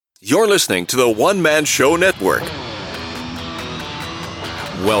You're listening to the One Man Show Network.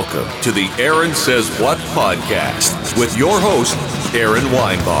 Welcome to the Aaron Says What podcast with your host, Aaron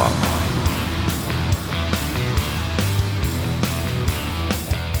Weinbaum.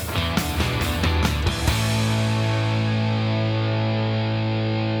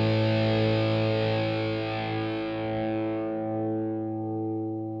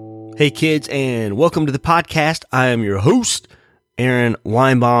 Hey kids, and welcome to the podcast. I am your host, Aaron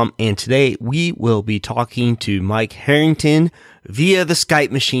Weinbaum, and today we will be talking to Mike Harrington via the Skype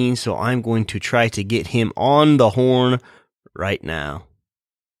machine, so I'm going to try to get him on the horn right now.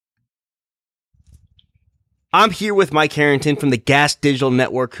 I'm here with Mike Harrington from the Gas Digital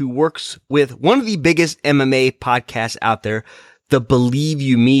Network, who works with one of the biggest MMA podcasts out there, the Believe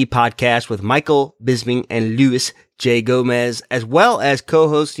You Me podcast with Michael Bisping and Luis J. Gomez, as well as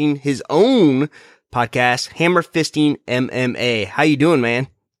co-hosting his own podcast, Hammer Fisting MMA. How you doing, man?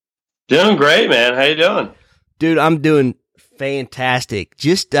 Doing great, man. How you doing? Dude, I'm doing fantastic.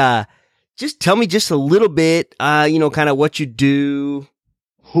 Just tell me just a little bit, kind of what you do.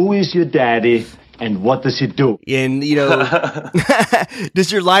 Who is your daddy and what does he do? And,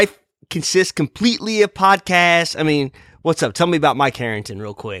 does your life consist completely of podcasts? I mean, what's up? Tell me about Mike Harrington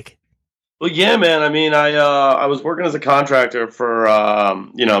real quick. Well, yeah, man. I mean, I was working as a contractor for,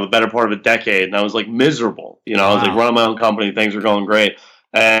 the better part of a decade, and I was, miserable. I was, running my own company. Things were going great.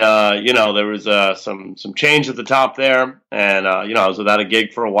 And, there was some change at the top there, and, I was without a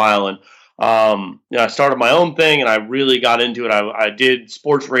gig for a while, and, I started my own thing, and I really got into it. I did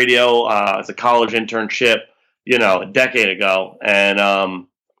sports radio as a college internship, a decade ago, and,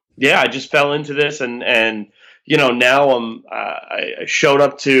 I just fell into this, and now I showed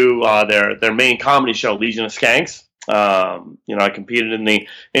up to their main comedy show, Legion of Skanks. I competed in the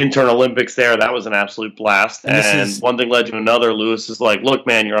intern Olympics there. That was an absolute blast. And one thing led to another. Lewis is like, look,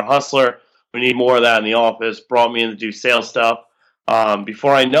 man, you're a hustler. We need more of that in the office. Brought me in to do sales stuff.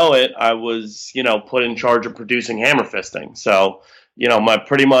 Before I know it, I was, put in charge of producing Hammer Fisting. So, my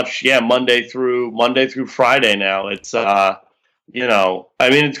pretty much, Monday through Friday now. It's,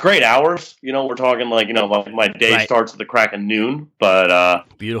 it's great hours. We're talking my day starts at the crack of noon, but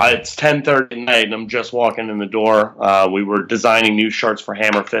it's 10:30 at night, and I'm just walking in the door. We were designing new shirts for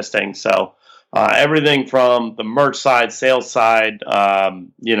Hammer Fisting, so everything from the merch side, sales side,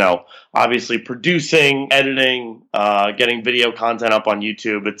 obviously producing, editing, getting video content up on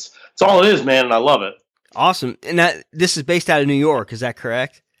YouTube. It's all it is, man, and I love it. Awesome. And this is based out of New York, is that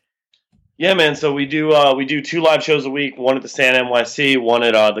correct? Yeah, man. So we do 2 live shows a week. One at the Stand NYC, one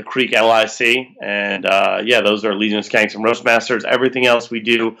at the Creek LIC, and those are Legion of Skanks and Roastmasters. Everything else we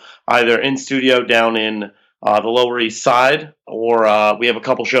do either in studio down in the Lower East Side, or we have a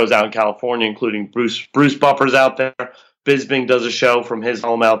couple shows out in California, including Bruce Buffer's out there. Bisping does a show from his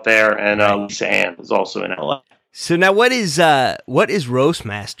home out there, and Lisa Ann is also in LA. So now, what is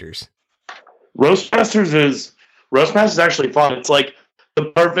Roastmasters? Roastmasters is actually fun. It's like the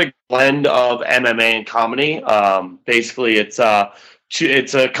perfect blend of MMA and comedy. Basically, it's a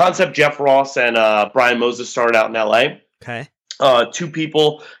concept Jeff Ross and Brian Moses started out in LA. Okay. 2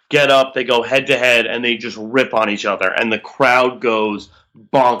 people get up, they go head to head, and they just rip on each other, and the crowd goes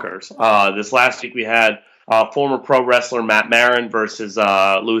bonkers. This last week we had former pro wrestler Matt Marin versus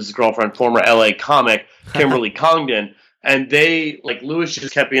Lewis's girlfriend, former LA comic Kimberly Congdon. And Lewis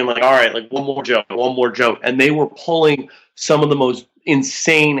just kept being like, all right, one more joke. And they were pulling some of the most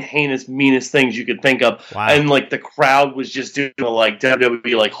insane, heinous, meanest things you could think of. Wow. And the crowd was just doing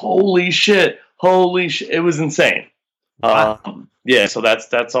WWE, holy shit. It was insane. Wow. So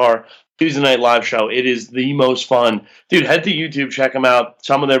that's our Tuesday night live show. It is the most fun. Dude, head to YouTube, check them out.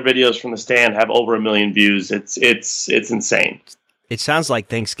 Some of their videos from the stand have over 1 million views. It's insane. It sounds like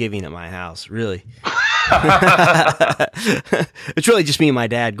Thanksgiving at my house, really. It's really just me and my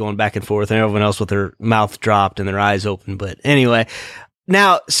dad going back and forth, and everyone else with their mouth dropped and their eyes open. But anyway,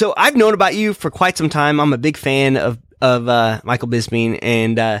 now, so I've known about you for quite some time. I'm a big fan of Michael Bisping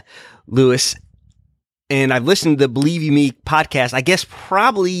and Lewis, and I've listened to the Believe You Me podcast. I guess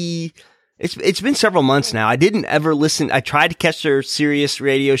probably it's been several months now. I didn't ever listen. I tried to catch their Sirius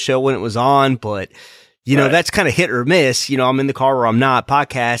radio show when it was on, but that's kind of hit or miss. I'm in the car or I'm not.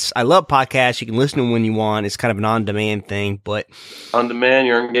 Podcasts, I love podcasts. You can listen to them when you want. It's kind of an on-demand thing, but on demand,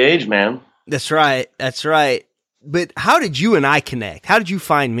 you're engaged, man. That's right. But how did you and I connect? How did you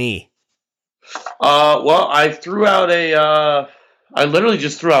find me? Well, I literally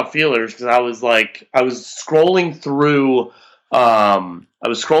just threw out feelers because I was scrolling through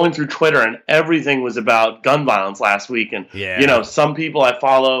Twitter and everything was about gun violence last week. And, some people I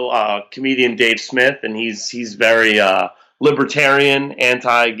follow, comedian Dave Smith, and he's very libertarian,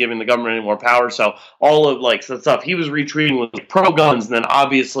 anti giving the government any more power. So all of like the stuff he was retweeting was like, pro guns, and then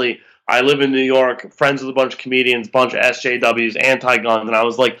obviously I live in New York, friends with a bunch of comedians, bunch of SJWs, anti guns, and I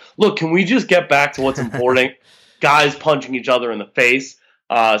was like, look, can we just get back to what's important? Guys punching each other in the face.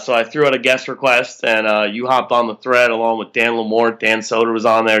 So I threw out a guest request, and you hopped on the thread along with Dan Lamort. Dan Soder was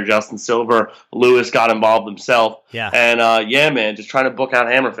on there, Justin Silver, Lewis got involved himself. Yeah. And yeah, man, just trying to book out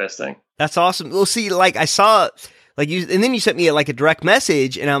hammer fisting. That's awesome. Well, see, like I saw, like you, and then you sent me like a direct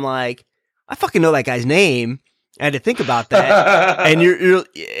message, and I'm like, I fucking know that guy's name. I had to think about that. And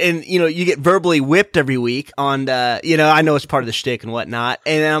and you know, you get verbally whipped every week on, you know, I know it's part of the shtick and whatnot.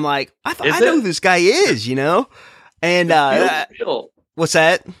 And then I'm like, I know who this guy is, you know? And, what's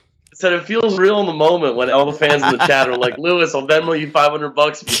that? I said it feels real in the moment when all the fans in the chat are like, Lewis, I'll Venmo you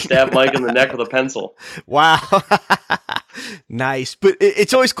 $500 if you stab Mike in the neck with a pencil. Wow. Nice. But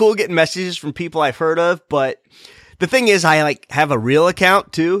it's always cool getting messages from people I've heard of. But the thing is, I like have a real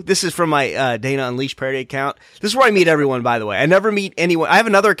account too. This is from my Dana Unleashed parody account. This is where I meet everyone, by the way. I never meet anyone. I have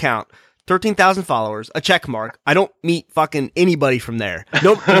another account. 13,000 followers, a check mark. I don't meet fucking anybody from there.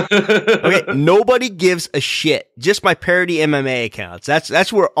 Nope. Okay, nobody gives a shit. Just my parody MMA accounts.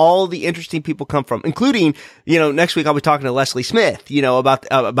 That's where all the interesting people come from, including, you know, next week I'll be talking to Leslie Smith, you know, about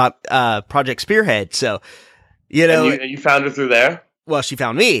Project Spearhead. So, you know, and you found her through there? Well, she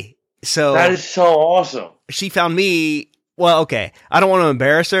found me. So that is so awesome. She found me. Well, okay. I don't want to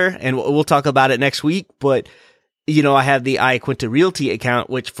embarrass her, and we'll talk about it next week, but you know, I have the Iaquinta Realty account,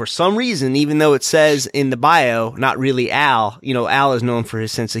 which for some reason, even though it says in the bio, not really Al, you know, Al is known for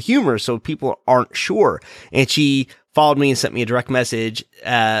his sense of humor, so people aren't sure. And she followed me and sent me a direct message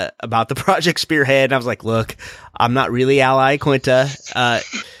about the Project Spearhead. And I was like, look, I'm not really Al Iaquinta.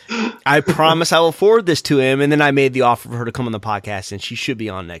 I promise I will forward this to him. And then I made the offer for her to come on the podcast, and she should be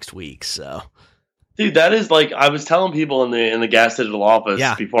on next week. So. Dude, that is like, I was telling people in the Gas Digital office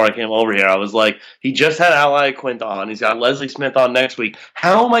before I came over here, I was like, he just had Al Iaquinta on. He's got Leslie Smith on next week.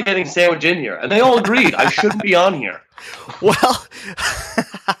 How am I getting sandwiched in here? And they all agreed I shouldn't be on here. Well,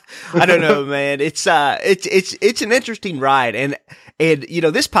 I don't know, man. It's an interesting ride. And you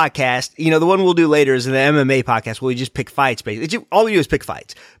know, this podcast, you know, the one we'll do later is the MMA podcast where we just pick fights, basically. All we do is pick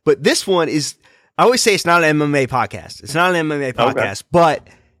fights. But this one is, I always say it's not an MMA podcast. It's not an MMA podcast, but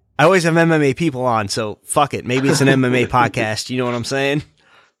I always have MMA people on, so fuck it. Maybe it's an MMA podcast. You know what I'm saying?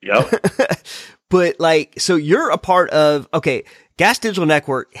 Yep. But like, so you're a part of, okay, Gas Digital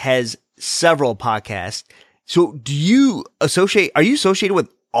Network has several podcasts. So are you associated with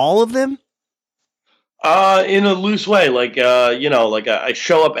all of them? In a loose way, like, you know, like I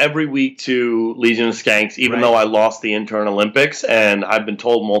show up every week to Legion of Skanks, even though I lost the Intern Olympics, and I've been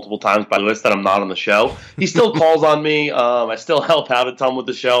told multiple times by Lewis that I'm not on the show. He still calls on me. I still help out a ton with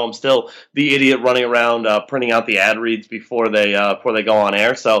the show. I'm still the idiot running around printing out the ad reads before they go on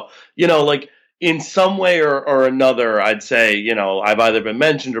air. So, you know, like in some way or another, I'd say, you know, I've either been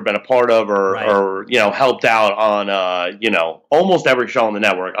mentioned or been a part of or you know, helped out on you know, almost every show on the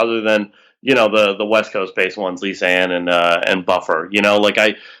network, other than, you know, the West Coast based ones, Lisa Ann and Buffer. You know, like I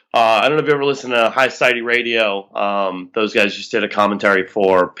don't know if you ever listened to High Society Radio. Those guys just did a commentary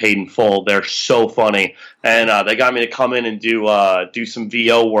for Paid in Full. They're so funny, and they got me to come in and do some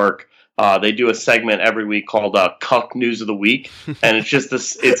VO work. They do a segment every week called Cuck News of the Week, and it's just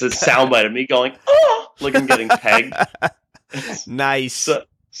it's a soundbite of me going, oh, like I'm getting pegged. Nice.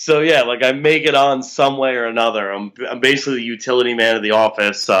 So yeah, like I make it on some way or another. I'm basically the utility man of the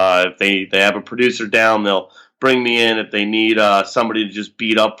office. If they have a producer down, they'll bring me in. If they need somebody to just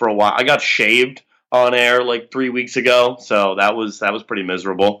beat up for a while, I got shaved on air like 3 weeks ago, so that was pretty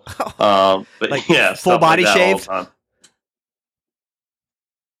miserable. But like yeah, full body like shaved. Can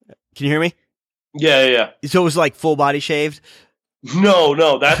you hear me? Yeah. So it was like full body shaved.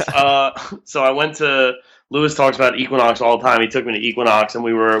 No, that's so I went to. Lewis talks about Equinox all the time. He took me to Equinox, and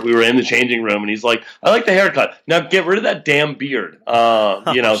we were in the changing room, and he's like, "I like the haircut. Now get rid of that damn beard."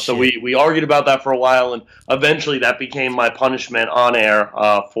 You know, so we argued about that for a while, and eventually that became my punishment on air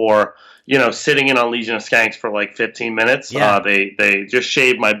for, you know, sitting in on Legion of Skanks for like 15 minutes. Yeah. They just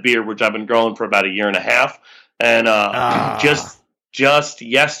shaved my beard, which I've been growing for about a year and a half, and just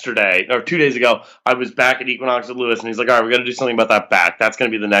yesterday or 2 days ago, I was back at Equinox with Lewis, and he's like, "All right, we got to do something about that back. That's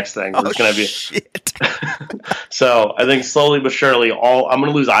going to be the next thing. It's going to be." Shit. So I think slowly but surely, I'm going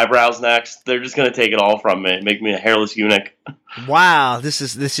to lose eyebrows next. They're just going to take it all from me, make me a hairless eunuch. Wow, this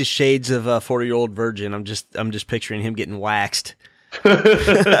is shades of a 40-year-old virgin. I'm just picturing him getting waxed.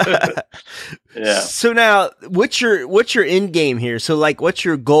 Yeah. So now, what's your end game here? So like, what's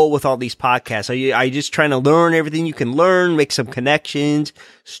your goal with all these podcasts? Are you just trying to learn everything you can learn, make some connections,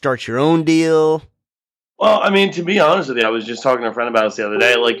 start your own deal? Well, I mean, to be honest with you, I was just talking to a friend about this the other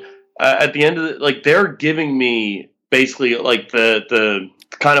day. Like, at the end of they're giving me basically like the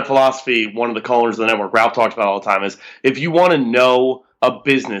kind of philosophy one of the co-owners of the network, Ralph, talks about all the time is if you want to know a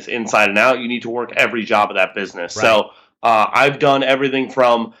business inside and out, you need to work every job of that business. Right. So I've done everything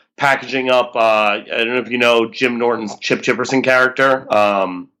from packaging up. I don't know if you know Jim Norton's Chip Chipperson character.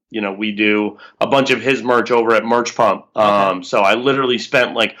 We do a bunch of his merch over at Merch Pump. So I literally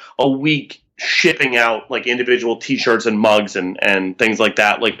spent like a week shipping out like individual T-shirts and mugs and things like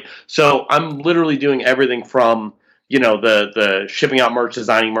that. Like, so I'm literally doing everything from the shipping out merch,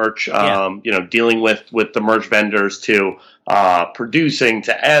 designing merch, dealing with the merch vendors to producing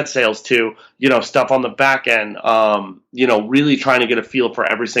to ad sales to stuff on the back end. Really trying to get a feel for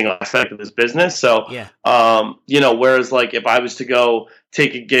every single aspect of this business. So whereas like if I was to go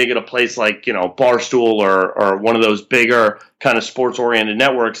take a gig at a place like Barstool or one of those bigger kind of sports oriented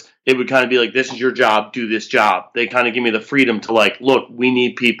networks, it would kind of be like, this is your job, do this job. They kind of give me the freedom to like, look, we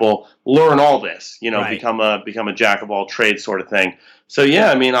need people, learn all this, right. become a jack of all trades sort of thing. So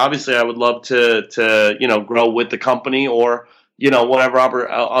yeah, I mean, obviously I would love to grow with the company or whatever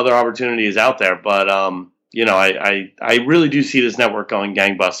other opportunity is out there, but I really do see this network going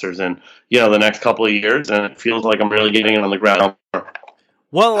gangbusters in the next couple of years, and it feels like I'm really getting it on the ground.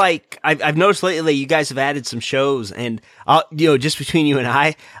 Well, like I've noticed lately, you guys have added some shows, and just between you and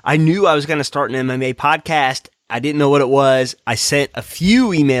I knew I was going to start an MMA podcast. I didn't know what it was. I sent a few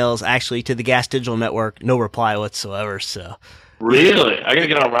emails actually to the Gas Digital Network, no reply whatsoever. So really, I got to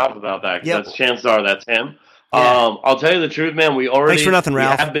get on Ralph about that because chances are that's him. Yeah. I'll tell you the truth, man. We already thanks for nothing,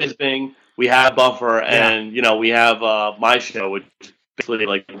 Ralph. We have Bisbing, we have Buffer, and we have my show, which is basically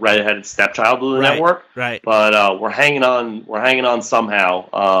like redheaded stepchild of the network. Right. But we're hanging on. We're hanging on somehow.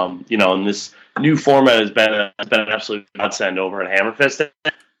 And this new format has been an absolute godsend over at Hammerfist.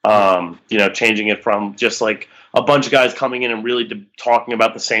 Changing it from just like a bunch of guys coming in and really talking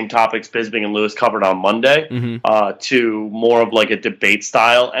about the same topics Bisbing and Lewis covered on Monday, to more of like a debate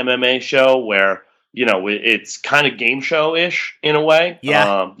style MMA show where it's kind of game show ish in a way.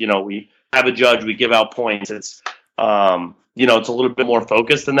 Yeah. We have a judge, we give out points. It's it's a little bit more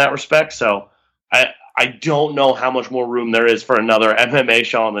focused in that respect. So I don't know how much more room there is for another MMA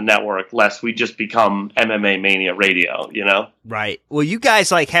show on the network, lest we just become MMA Mania Radio, Right. Well, you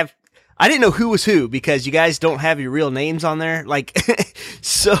guys I didn't know who was who because you guys don't have your real names on there. Like,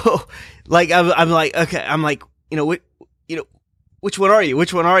 so like, I'm like, okay, I'm like, which one are you?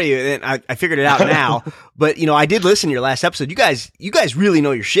 Which one are you? And I figured it out now, but I did listen to your last episode. You guys really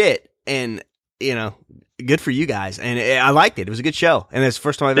know your shit, and good for you guys. And I liked it. It was a good show, and it's the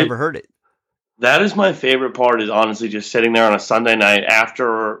first time I've ever heard it. That is my favorite part, is honestly just sitting there on a Sunday night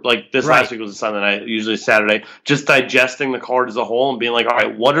after, like this last week was a Sunday night, usually Saturday, just digesting the card as a whole and being like, all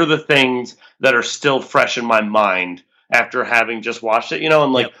right, what are the things that are still fresh in my mind after having just watched it,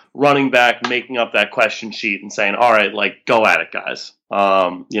 and running back, making up that question sheet and saying, all right, like, go at it, guys.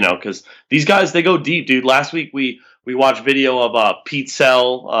 Because these guys, they go deep, dude. Last week we watched video of Pete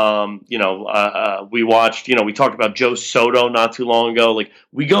Sell. We watched, we talked about Joe Soto not too long ago. Like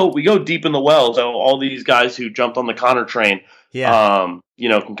we go deep in the well. So all these guys who jumped on the Connor train, can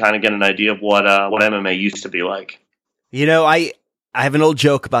kind of get an idea of what MMA used to be like. I have an old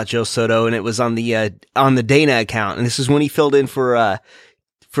joke about Joe Soto, and it was on the Dana account, and this is when he filled in for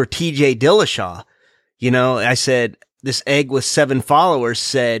TJ Dillashaw. I said this egg with 7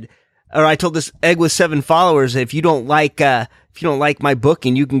 followers I told this egg with 7 followers, if you don't like my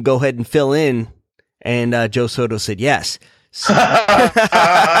booking, you can go ahead and fill in. And Joe Soto said yes. So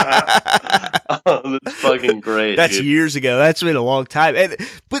oh, that's fucking great. That's dude. Years ago. That's been a long time.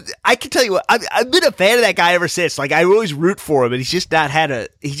 But I can tell you what, I've been a fan of that guy ever since. Like I always root for him, and he's just not had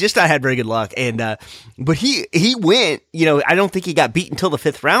very good luck. And but he went. I don't think he got beat until the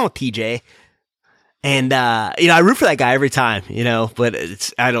 5th round with TJ. And I root for that guy every time,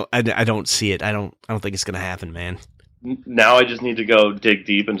 but I don't see it. I don't think it's gonna happen, man. Now I just need to go dig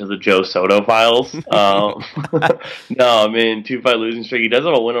deep into the Joe Soto files. No, I mean 2-fight losing streak. He does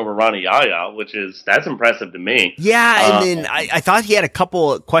have a win over Ronnie Yaya, that's impressive to me. Yeah, and then I thought he had a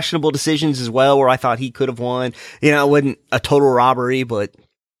couple of questionable decisions as well, where I thought he could have won. It wasn't a total robbery, but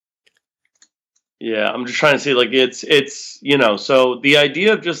yeah, I'm just trying to see like it's so the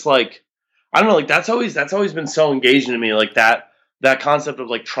idea of just like. I don't know, like that's always been so engaging to me, like that concept of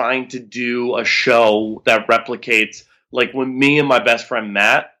like trying to do a show that replicates like when me and my best friend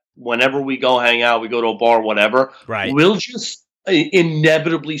Matt, whenever we go hang out, we go to a bar, whatever, right. We'll just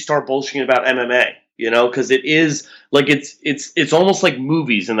inevitably start bullshitting about MMA, because it is like it's almost like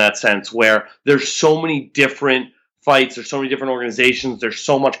movies in that sense where there's so many different fights. There's so many different organizations. There's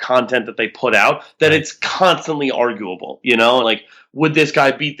so much content that they put out that it's constantly arguable, you know, like, would this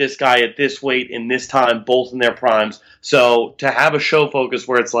guy beat this guy at this weight in this time, both in their primes? So to have a show focus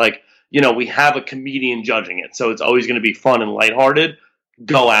where it's like, you know, we have a comedian judging it, so it's always going to be fun and lighthearted,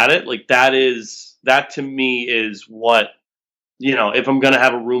 go at it. Like, that to me is what, you know, if I'm going to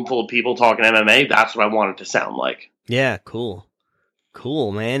have a room full of people talking MMA, that's what I want it to sound like. Yeah, cool.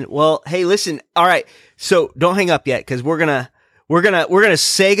 Cool, man. Well, hey, listen. All right. So don't hang up yet, because we're gonna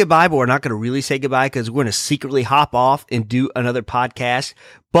say goodbye, but we're not gonna really say goodbye, because we're gonna secretly hop off and do another podcast.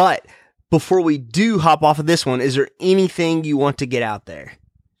 But before we do hop off of this one, is there anything you want to get out there?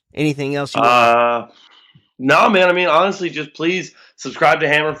 Anything else you want? No, man. I mean, honestly, just please subscribe to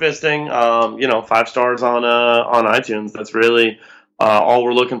Hammer Fisting. 5 stars on iTunes. That's really all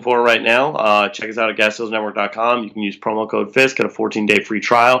we're looking for right now. Check us out at GasHillsNetwork.com. You can use promo code FIST, get a 14-day free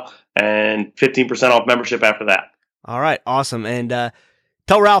trial, and 15% off membership after that. All right, awesome. And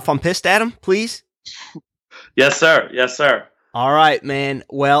tell Ralph I'm pissed at him, please. Yes, sir. Yes, sir. All right, man.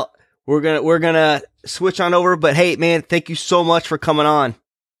 Well, we're gonna switch on over. But hey, man, thank you so much for coming on.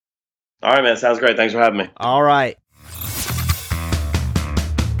 All right, man. Sounds great. Thanks for having me. All right.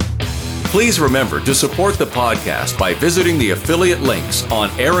 Please remember to support the podcast by visiting the affiliate links on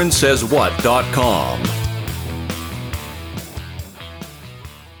AaronSaysWhat.com.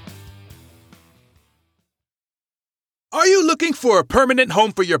 Are you looking for a permanent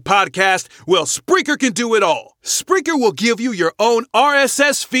home for your podcast? Well, Spreaker can do it all. Spreaker will give you your own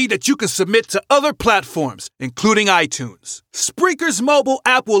RSS feed that you can submit to other platforms, including iTunes. Spreaker's mobile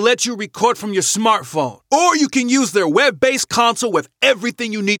app will let you record from your smartphone, or you can use their web-based console with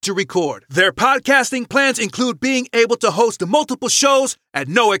everything you need to record. Their podcasting plans include being able to host multiple shows at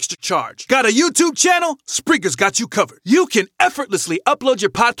no extra charge. Got a YouTube channel? Spreaker's got you covered. You can effortlessly upload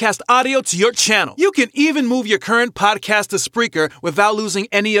your podcast audio to your channel. You can even move your current podcast to Spreaker without losing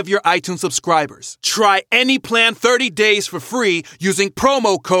any of your iTunes subscribers. Try any plan 30 days for free using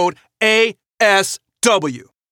promo code ASW.